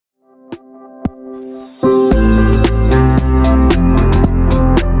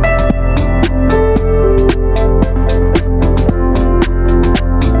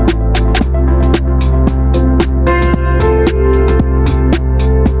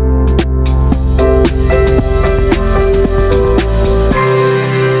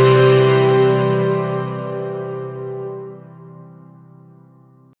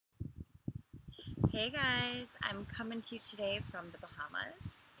coming to you today from the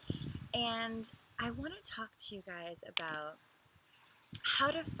Bahamas, and I want to talk to you guys about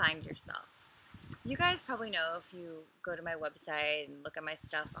how to find yourself. You guys probably know, if you go to my website and look at my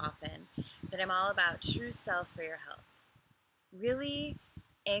stuff often, that I'm all about true self for your health. Really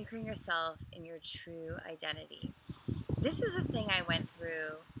anchoring yourself in your true identity. This was a thing I went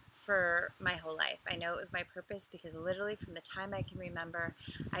through for my whole life. I know it was my purpose because literally from the time I can remember,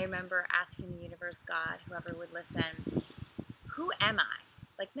 I remember asking the universe, God, whoever would listen, who am I?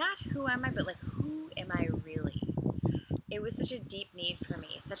 Like, not who am I, but like, who am I really? It was such a deep need for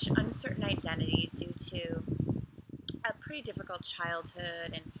me, such an uncertain identity due to a pretty difficult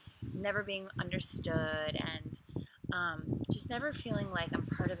childhood and never being understood and just never feeling like I'm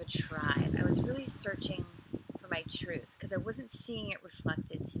part of a tribe. I was really searching for my truth because I wasn't seeing it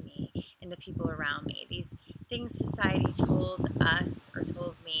reflected to me in the people around me. These things society told us or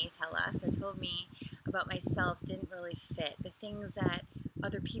told me about myself didn't really fit. The things that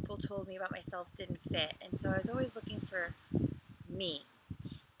other people told me about myself didn't fit. And so I was always looking for me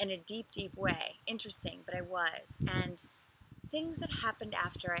in a deep, deep way. Interesting, but I was. And things that happened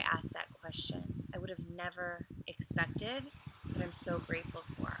after I asked that question, I would have never expected, but I'm so grateful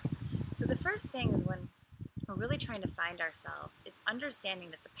for. So the first thing is, when we're really trying to find ourselves, it's understanding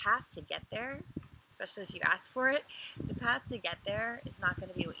that the path to get there, especially if you ask for it, the path to get there is not going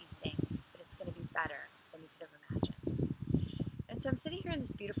to be what you think, but it's going to be better than you could have imagined. And so I'm sitting here in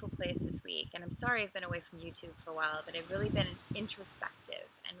this beautiful place this week, and I'm sorry I've been away from YouTube for a while, but I've really been introspective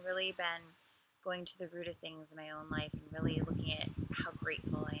and really been going to the root of things in my own life and really looking at how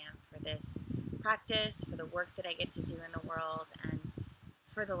grateful I am for this practice, for the work that I get to do in the world, and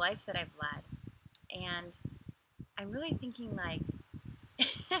for the life that I've led. And I'm really thinking, like,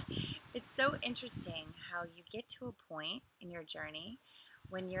 it's so interesting how you get to a point in your journey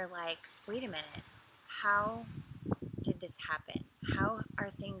when you're like, wait a minute, how did this happen? How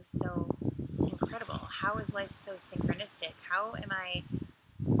are things so incredible? How is life so synchronistic? How am I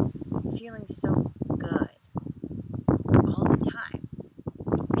feeling so good all the time?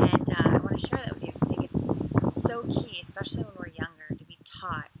 And I want to share that with you because I think it's so key, especially when we're younger, to be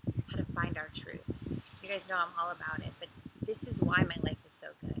taught how to find our truth. You guys know I'm all about it, but this is why my life is so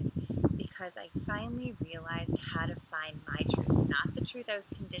good, because I finally realized how to find my truth, not the truth I was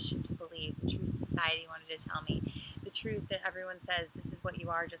conditioned to believe, the truth society wanted to tell me, the truth that everyone says this is what you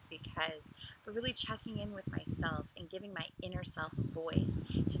are just because, but really checking in with myself and giving my inner self a voice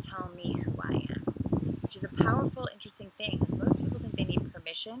to tell me who I am, which is a powerful, interesting thing, because most people think they need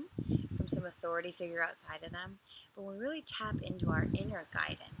permission from some authority figure outside of them. But when we really tap into our inner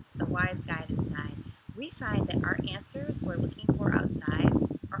guidance, the wise guidance side, we find that our answers we're looking for outside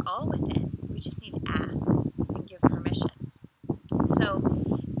are all within. We just need to ask and give permission. So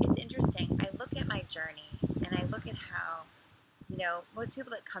it's interesting. I look at my journey and I look at how, most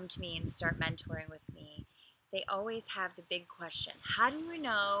people that come to me and start mentoring with me, they always have the big question: how do you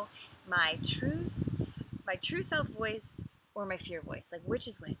know my truth, my true self voice, or my fear voice? Like, which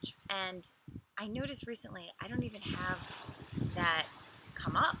is which? And I noticed recently I don't even have that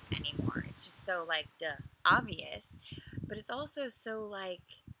come up anymore. It's just so, like, obvious, but it's also so, like,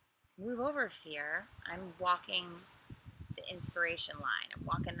 move over fear. I'm walking the inspiration line. I'm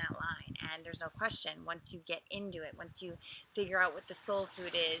walking that line, and there's no question. Once you get into it, once you figure out what the soul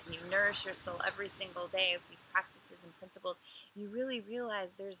food is, and you nourish your soul every single day with these practices and principles, you really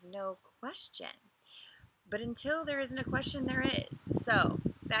realize there's no question. But until there isn't a question, there is. So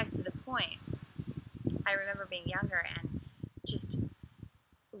back to the point, I remember being younger and just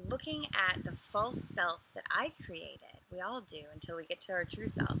looking at the false self that I created. We all do until we get to our true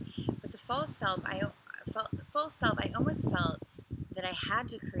self. But the false self, I almost felt that I had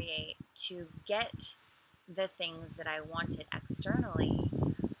to create to get the things that I wanted externally,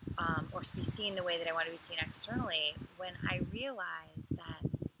 or to be seen the way that I want to be seen externally, when I realized that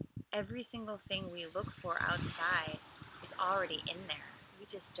every single thing we look for outside is already in there. We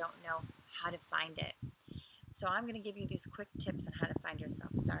just don't know how to find it. So I'm going to give you these quick tips on how to find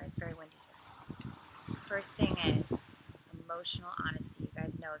yourself. Sorry, it's very windy here. First thing is emotional honesty. You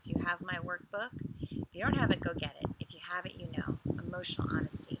guys know, if you have my workbook, if you don't have it, go get it. If you have it, you know. Emotional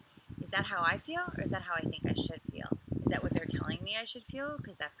honesty. Is that how I feel, or is that how I think I should feel? Is that what they're telling me I should feel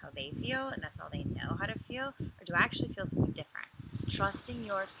because that's how they feel and that's how they know how to feel? Or do I actually feel something different? Trusting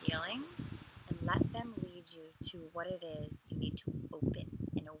your feelings and let them lead you to what it is you need to open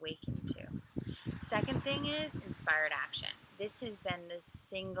and awaken to. Second thing is inspired action. This has been the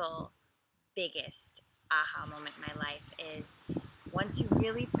single biggest aha moment in my life, is once you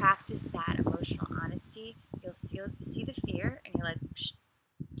really practice that emotional honesty, you'll see the fear and you're like,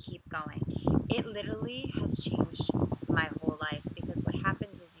 keep going. It literally has changed my whole life, because what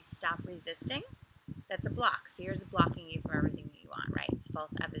happens is you stop resisting. That's a block. Fear is blocking you from everything that you want, right? It's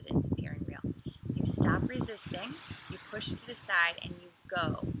false evidence appearing real. You stop resisting, you push it to the side, and you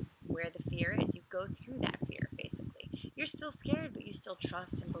go where the fear is. You go through that fear, basically. You're still scared, but you still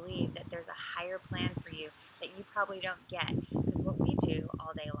trust and believe that there's a higher plan for you that you probably don't get. Because what we do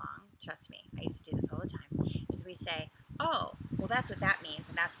all day long, trust me, I used to do this all the time, is we say, oh, well, that's what that means,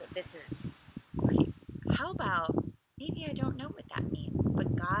 and that's what this is. Okay, how about maybe I don't know what that means,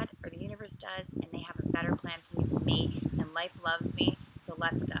 but God or the universe does, and they have a better plan for me than me, and life loves me, so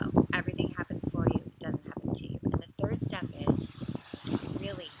let's go. Everything happens for you, it doesn't happen to you. And the third step is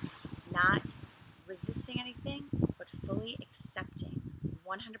really not resisting anything, but fully accepting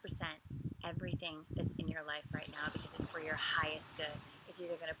 100% everything that's in your life right now, because it's for your highest good. It's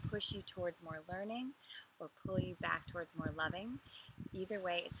either going to push you towards more learning or pull you back towards more loving. Either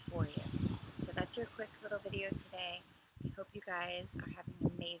way, it's for you. So that's your quick little video today. I hope you guys are having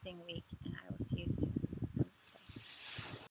an amazing week, and I will see you soon.